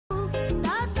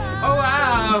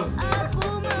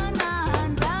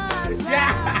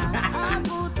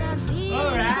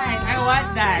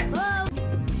want that.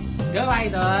 Go,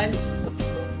 idol.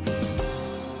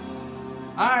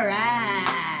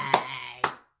 Alright.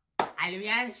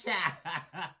 Alwiansyah.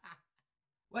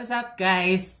 What's up,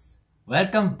 guys?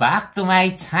 Welcome back to my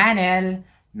channel,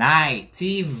 Night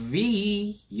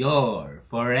TV, your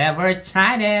forever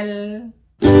channel.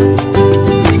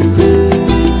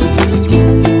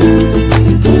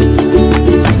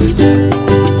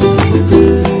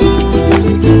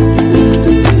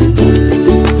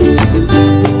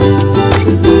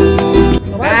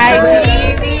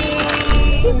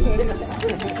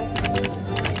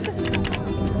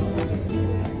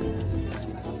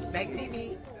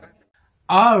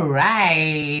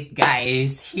 Alright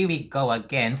guys, here we go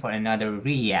again for another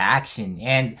reaction,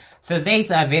 and today's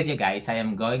video guys, I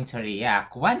am going to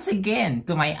react once again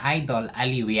to my idol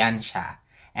Alwiansyah.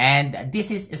 And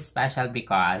this is special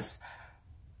because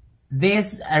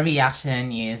this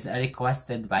reaction is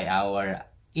requested by our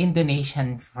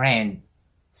Indonesian friend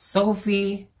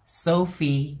Sophie,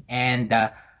 and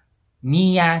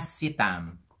Nia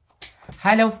Sitam.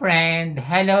 Hello friend,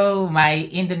 hello my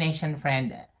Indonesian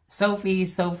friend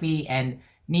Sophie, and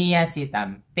Nia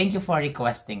Sitam. Thank you for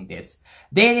requesting this.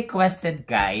 They requested,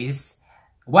 guys,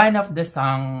 one of the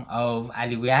song of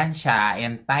Alwiansyah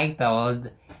entitled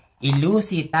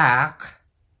Ilusi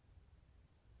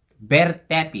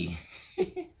Bertepi.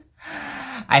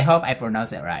 I hope I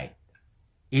pronounce it right.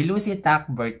 Ilusi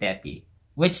Bertepi,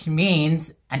 which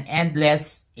means an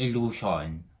endless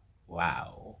illusion.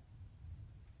 Wow.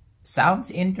 Sounds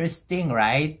interesting,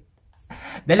 right?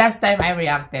 The last time I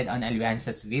reacted on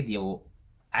Alwiansyah's video,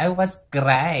 I was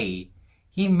cry.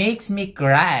 He makes me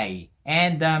cry.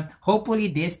 And hopefully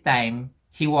this time,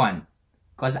 he won't.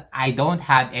 Because I don't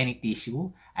have any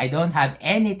tissue. I don't have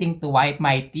anything to wipe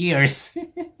my tears.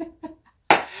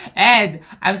 And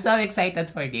I'm so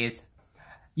excited for this.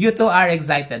 You two are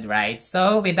excited, right?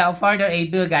 So without further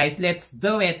ado, guys, let's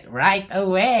do it right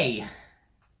away.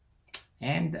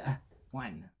 And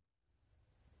one.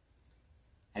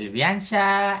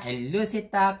 Alwiansyah, Ilusi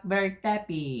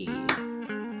Bertepi.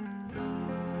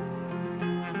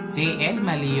 JL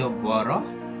Malioboro.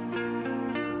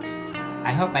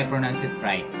 I hope I pronounce it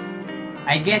right.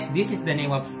 I guess this is the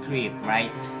name of street,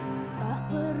 right?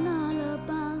 Tak pernah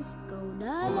lepas kau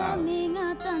dalam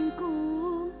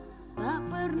ingatanku. Tak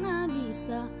pernah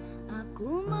bisa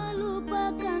aku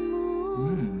melupakanmu.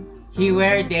 He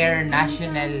wear their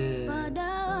national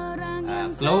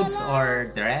clothes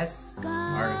or dress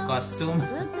or costume.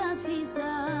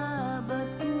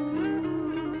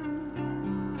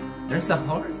 There's a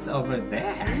horse over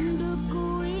there.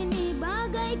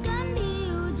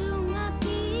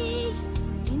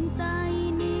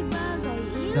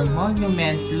 The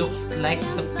monument looks like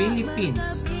the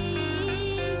Philippines.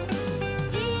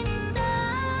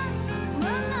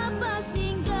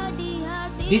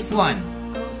 This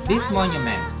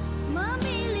monument.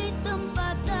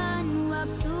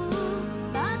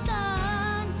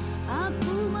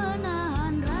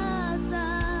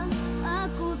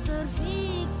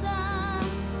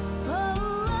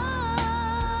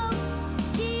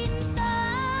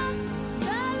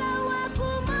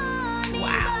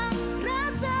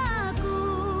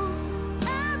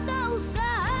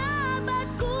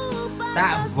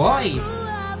 That voice.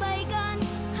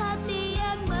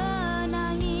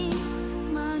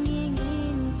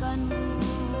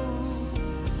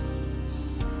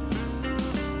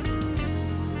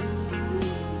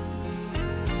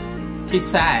 He's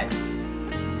sad.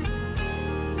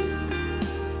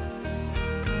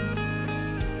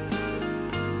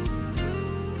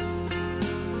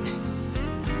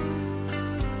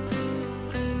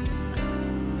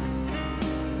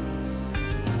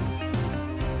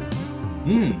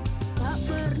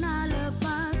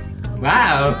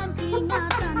 Wow.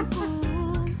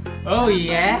 Oh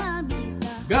yeah.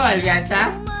 Go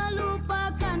Alwiansyah.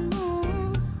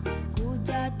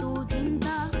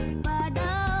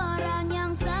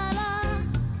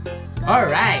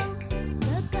 Alright.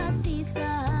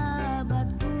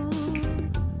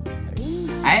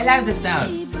 I love the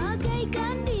sound.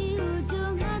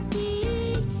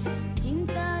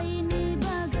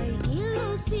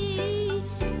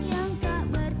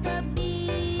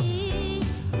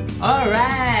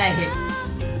 Alright.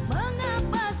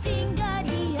 Mengapa singgah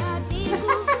di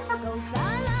hatiku? Kau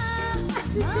salah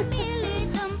memilih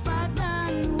tempat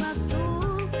dan waktu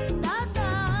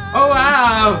datang. Oh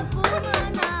wow.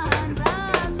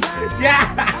 Yeah.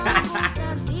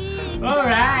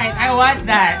 Alright, I want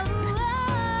that.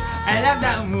 I love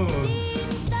that move.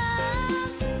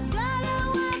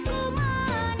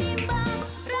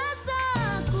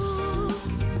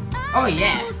 Oh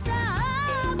yeah.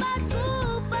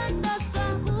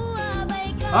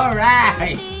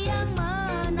 Alright! hati yang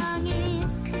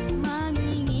menangis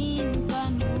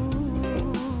menginginkanmu.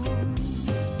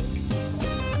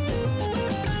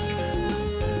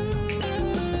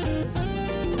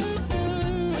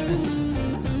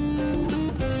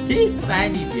 He's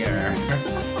funny dear.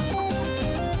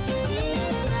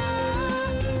 Cinta,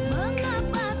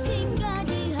 mengapa singgah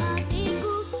di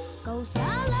hatiku? Kau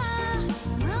salah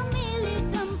memilih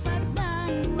tempat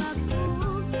dan waktu.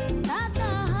 Tak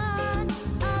tahan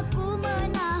aku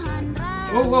menahan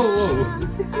rasa. Whoa, whoa, whoa.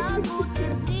 Aku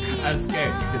tersiksa. I'm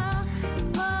scared.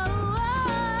 Oh,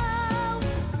 oh,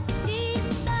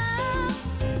 cinta,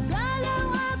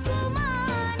 galau aku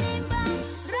menimbang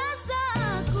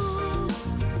rasaku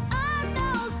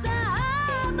atau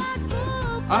sahabatku.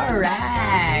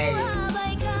 Alright!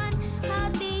 Abaikan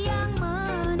hati yang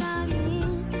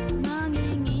menangis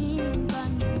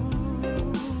menginginkanmu.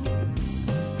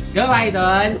 Go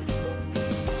idol!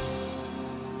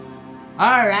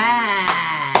 Alright!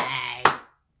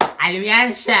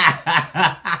 Alwiansyah!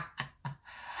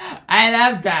 I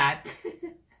love that!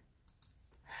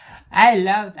 I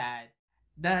love that.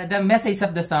 The message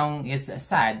of the song is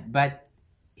sad, but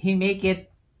he make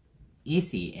it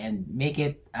easy and make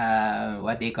it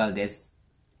what they call this,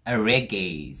 a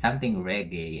reggae, something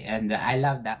reggae, and I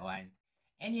love that one.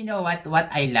 And you know what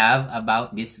I love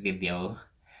about this video?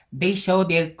 They show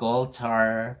their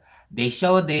culture, they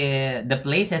show the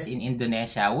places in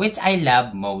Indonesia, which I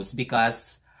love most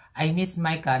because I miss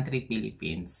my country,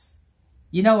 Philippines.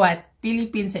 You know what?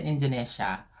 Philippines and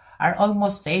Indonesia are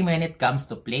almost same when it comes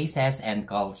to places and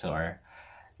culture.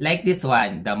 Like this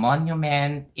one, the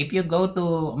monument. If you go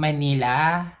to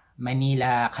Manila,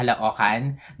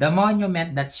 Caloocan, the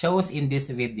monument that shows in this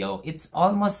video, it's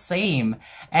almost same.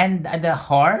 And the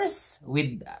horse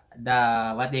with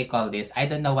the, what they call this, I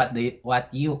don't know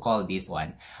what you call this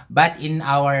one. But in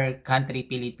our country,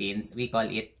 Philippines, we call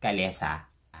it kalesa.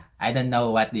 I don't know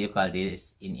what do you call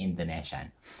this in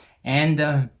Indonesian.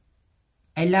 And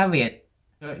I love it.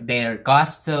 Their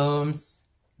costumes,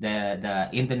 the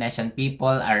Indonesian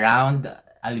people around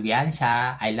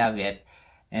Alwiansyah, I love it.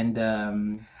 And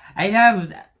I love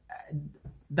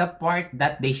the part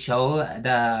that they show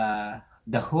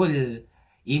the whole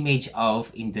image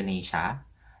of Indonesia,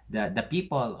 the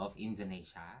people of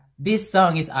Indonesia. This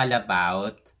song is all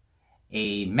about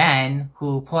a man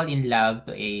who fall in love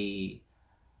to a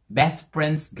best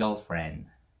friend's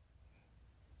girlfriend.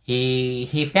 He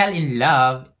fell in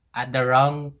love at the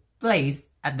wrong place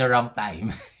at the wrong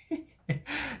time.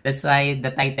 That's why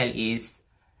the title is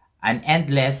An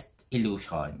Endless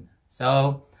Illusion.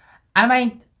 So,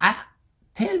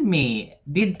 tell me,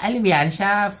 did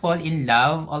Alwiansyah fall in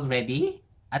love already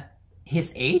at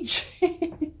his age?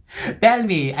 Tell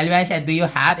me, Alwiansyah, do you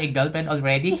have a girlfriend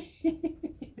already?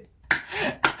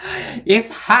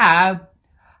 If have,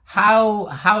 how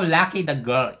lucky the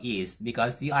girl is,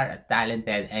 because you are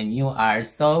talented and you are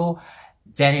so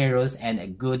generous and a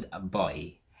good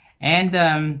boy. And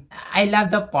I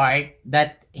love the part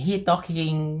that he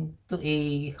talking to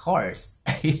a horse.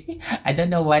 I don't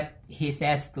know what he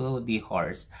says to the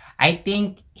horse. I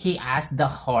think he asked the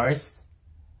horse,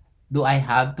 do I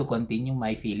have to continue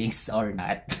my feelings or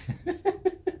not?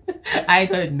 I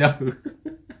don't know.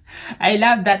 I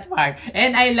love that part.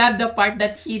 And I love the part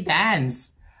that he danced.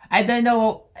 I don't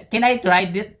know. Can I try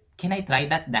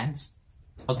that dance?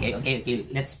 Okay.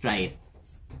 Let's try it.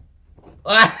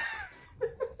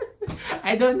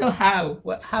 I don't know how.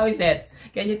 How is it?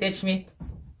 Can you teach me?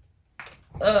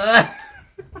 Oh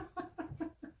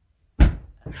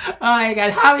my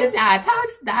god, how is that?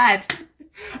 How's that?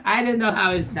 I don't know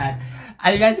how is that.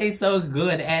 Alwiansyah is so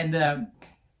good, and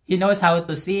he knows how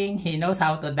to sing, he knows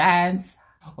how to dance.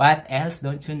 What else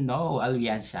don't you know,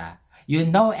 Alwiansyah? You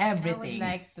know everything. I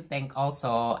would like to thank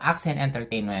also Aksen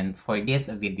Entertainment for this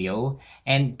video.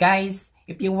 And guys,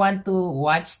 if you want to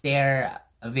watch their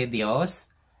videos,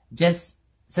 just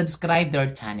subscribe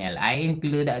their channel. I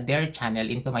include their channel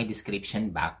into my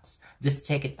description box. Just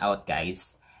check it out,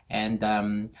 guys. And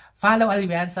follow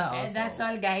Alwiansyah also. And that's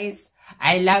all, guys.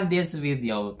 I love this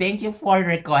video. Thank you for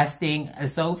requesting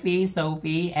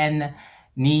Sophie, and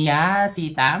Nia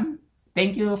Sitam.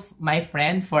 Thank you, my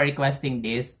friend, for requesting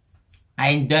this.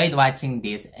 I enjoyed watching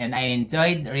this and I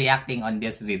enjoyed reacting on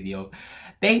this video.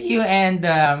 Thank you, and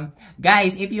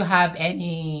guys, if you have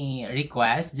any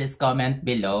requests, just comment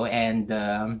below. And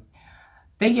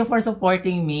thank you for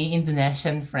supporting me,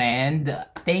 Indonesian friend.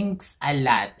 Thanks a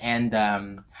lot, and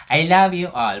I love you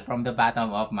all from the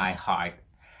bottom of my heart.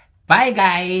 Bye,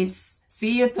 guys.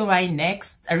 See you to my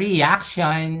next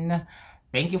reaction.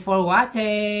 Thank you for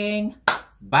watching.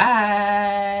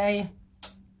 Bye.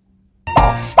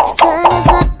 The sun is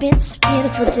up, it's a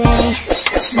beautiful day.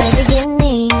 My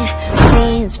beginning,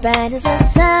 be as bright as the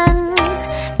sun.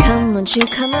 Come, won't you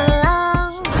come along?